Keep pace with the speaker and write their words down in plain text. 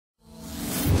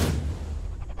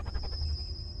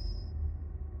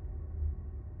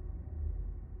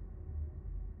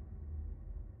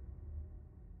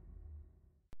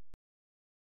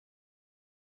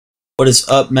What is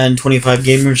up, Madden 25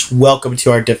 gamers? Welcome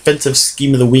to our defensive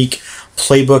scheme of the week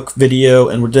playbook video,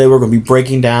 and today we're going to be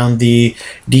breaking down the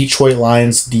Detroit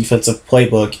Lions defensive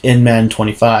playbook in Madden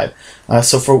 25.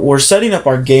 We're setting up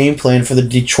our game plan for the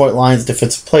Detroit Lions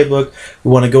defensive playbook. We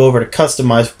want to go over to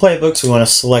customize playbooks. We want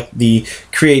to select the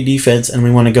create defense, and we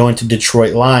want to go into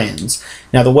Detroit Lions.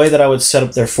 Now, the way that I would set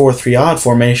up their 4-3 odd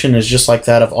formation is just like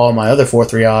that of all my other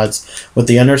 4-3 odds, with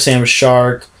the under Sam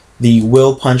Shark, the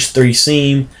will punch 3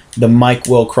 seam, the Mike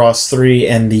will cross 3,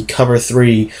 and the cover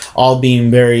 3, all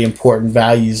being very important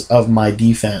values of my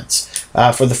defense.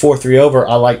 For the 4-3 over,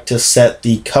 I like to set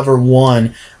the cover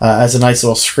 1 as a nice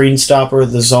little screen stopper,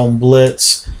 the zone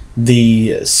blitz, the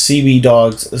CB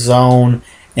dogs zone,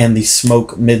 and the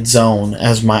smoke mid zone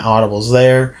as my audibles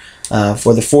there.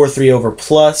 For the 4-3 over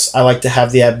plus, I like to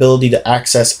have the ability to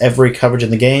access every coverage in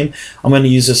the game. I'm going to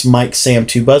use this Mike Sam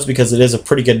 2 Buzz because it is a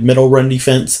pretty good middle run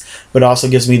defense, but it also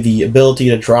gives me the ability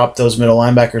to drop those middle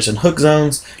linebackers in hook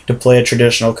zones to play a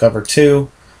traditional cover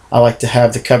 2. I like to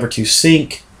have the cover 2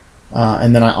 sink,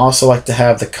 and then I also like to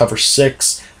have the cover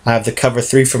 6. I have the cover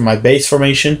 3 from my base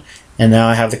formation, and now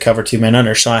I have the cover 2 man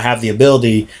under, so I have the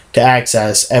ability to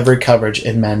access every coverage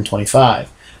in Madden 25.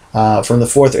 From the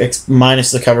 4-3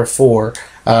 minus the cover 4,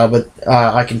 but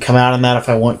I can come out on that if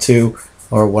I want to,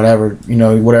 or whatever,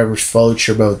 whatever floats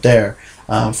your boat there.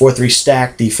 4-3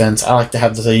 stack defense, I like to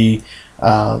have the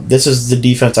this is the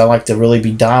defense I like to really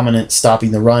be dominant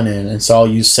stopping the run in, and so I'll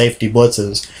use safety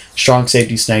blitzes. Strong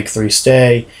safety snake 3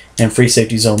 stay and free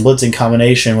safety zone blitz in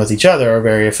combination with each other are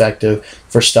very effective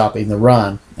for stopping the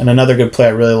run. And another good play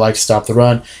I really like to stop the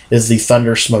run is the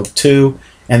thunder smoke 2.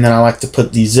 And then I like to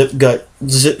put the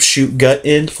zip shoot gut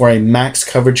in for a max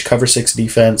coverage cover 6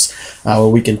 defense, where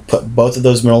we can put both of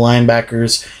those middle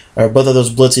linebackers, or both of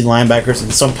those blitzing linebackers, in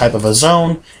some type of a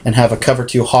zone and have a cover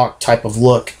 2 hawk type of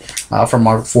look from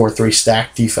our 4-3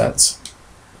 stack defense.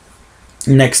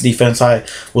 Next defense I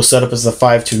will set up as the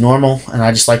 5-2 normal, and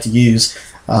I just like to use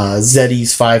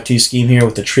Zeddy's 5-2 scheme here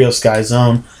with the trio sky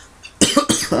zone,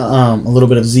 a little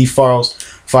bit of ZFarlz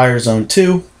fire zone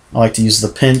 2. I like to use the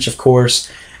pinch, of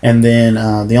course, and then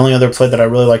the only other play that I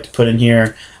really like to put in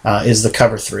here is the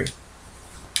cover 3.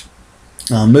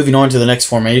 Moving on to the next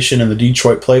formation in the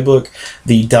Detroit playbook,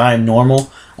 the dime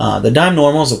normal. The dime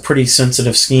normal is a pretty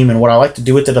sensitive scheme, and what I like to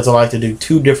do with it is I like to do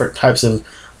 2 different types of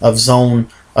zone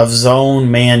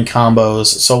man combos.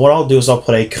 So what I'll do is I'll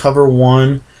put a cover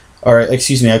 1, or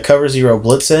excuse me, a cover 0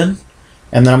 blitz in,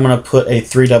 and then I'm going to put a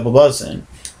 3 double buzz in.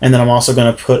 And then I'm also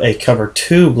going to put a cover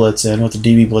 2 blitz in with the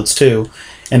DB blitz 2,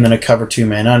 and then a cover 2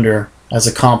 man under as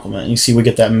a complement. You see we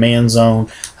get that man zone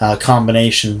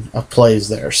combination of plays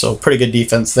there. So pretty good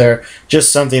defense there.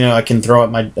 Just something that I can throw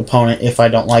at my opponent if I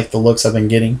don't like the looks I've been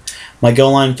getting. My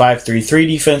goal line 5-3-3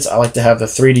 defense, I like to have the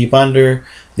 3 deep under,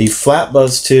 the flat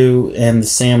buzz 2, and the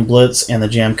Sam blitz and the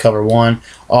jam cover 1.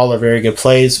 All are very good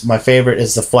plays. My favorite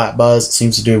is the flat buzz. It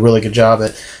seems to do a really good job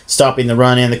at stopping the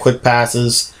run and the quick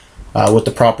passes with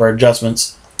the proper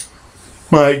adjustments.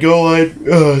 My goal line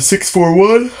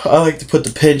 6-4-1. I like to put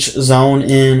the pinch zone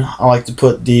in. I like to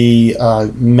put the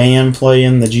man play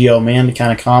in, the GO man, to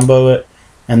kind of combo it.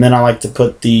 And then I like to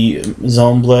put the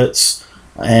zone blitz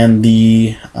and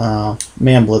the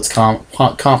man blitz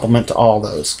complement to all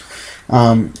those.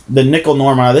 The nickel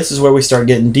normal, this is where we start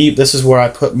getting deep. This is where I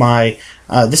put my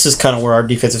this is kind of where our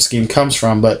defensive scheme comes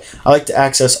from, but I like to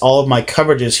access all of my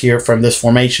coverages here from this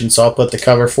formation. So I'll put the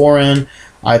cover 4 in,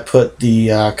 I put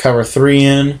the cover 3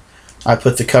 in, I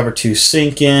put the cover 2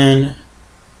 sink in,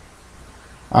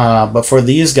 but for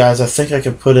these guys I think I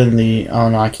could put in the, oh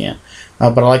no I can't,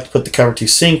 but I like to put the cover 2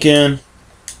 sink in,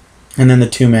 and then the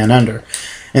 2 man under.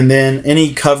 And then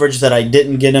any coverage that I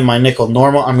didn't get in my nickel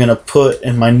normal, I'm going to put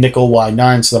in my nickel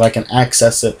Y9 so that I can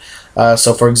access it.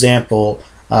 So for example,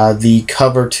 the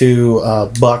cover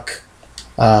 2 buck,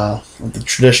 the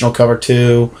traditional cover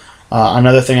 2.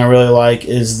 Another thing I really like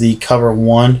is the cover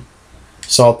 1.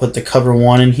 So I'll put the cover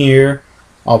 1 in here.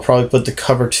 I'll probably put the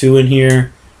cover 2 in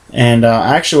here. And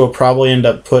actually we'll probably end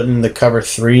up putting the cover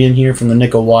 3 in here from the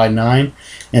nickel Y9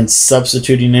 and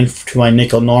substituting into my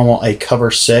nickel normal a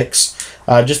cover 6.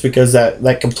 Just because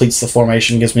that completes the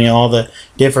formation, gives me all the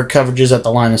different coverages at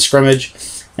the line of scrimmage.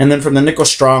 And then from the nickel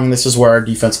strong, this is where our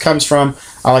defense comes from.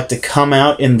 I like to come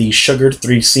out in the sugared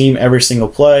 3 seam every single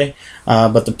play.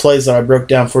 But the plays that I broke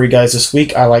down for you guys this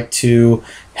week, I like to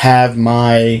have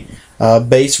my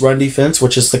base run defense,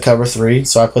 which is the cover 3.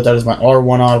 So I put that as my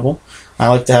R1 audible. I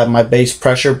like to have my base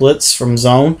pressure blitz from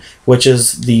zone, which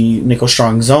is the nickel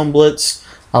strong zone blitz.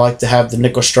 I like to have the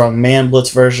nickel strong man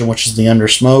blitz version, which is the under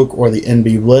smoke or the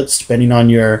NB blitz, depending on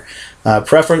your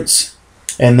preference.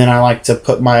 And then I like to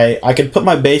put I can put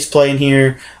my base play in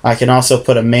here. I can also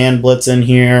put a man blitz in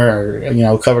here,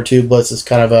 or cover 2 blitz is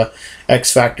kind of a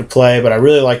X factor play, but I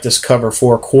really like this cover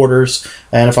 4 quarters.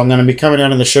 And if I'm going to be coming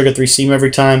down in the sugar 3 seam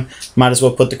every time, might as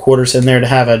well put the quarters in there to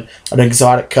have an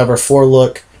exotic cover 4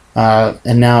 look.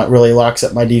 And now it really locks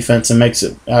up my defense and makes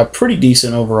it pretty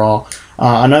decent overall.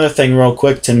 Another thing real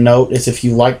quick to note is if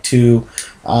you like to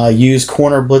use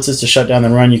corner blitzes to shut down the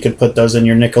run, you could put those in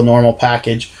your nickel normal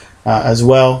package as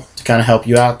well to kind of help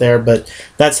you out there. But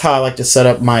that's how I like to set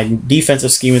up my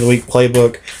defensive scheme of the week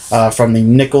playbook, from the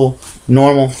nickel,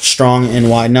 normal, strong, and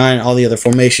wide 9. All the other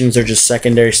formations are just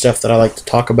secondary stuff that I like to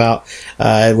talk about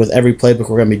with every playbook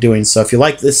we're going to be doing. So if you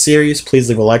like this series, please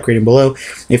leave a like rating below.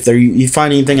 If you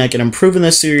find anything I can improve in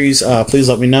this series, please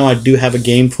let me know. I do have a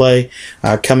gameplay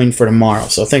coming for tomorrow.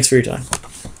 So thanks for your time.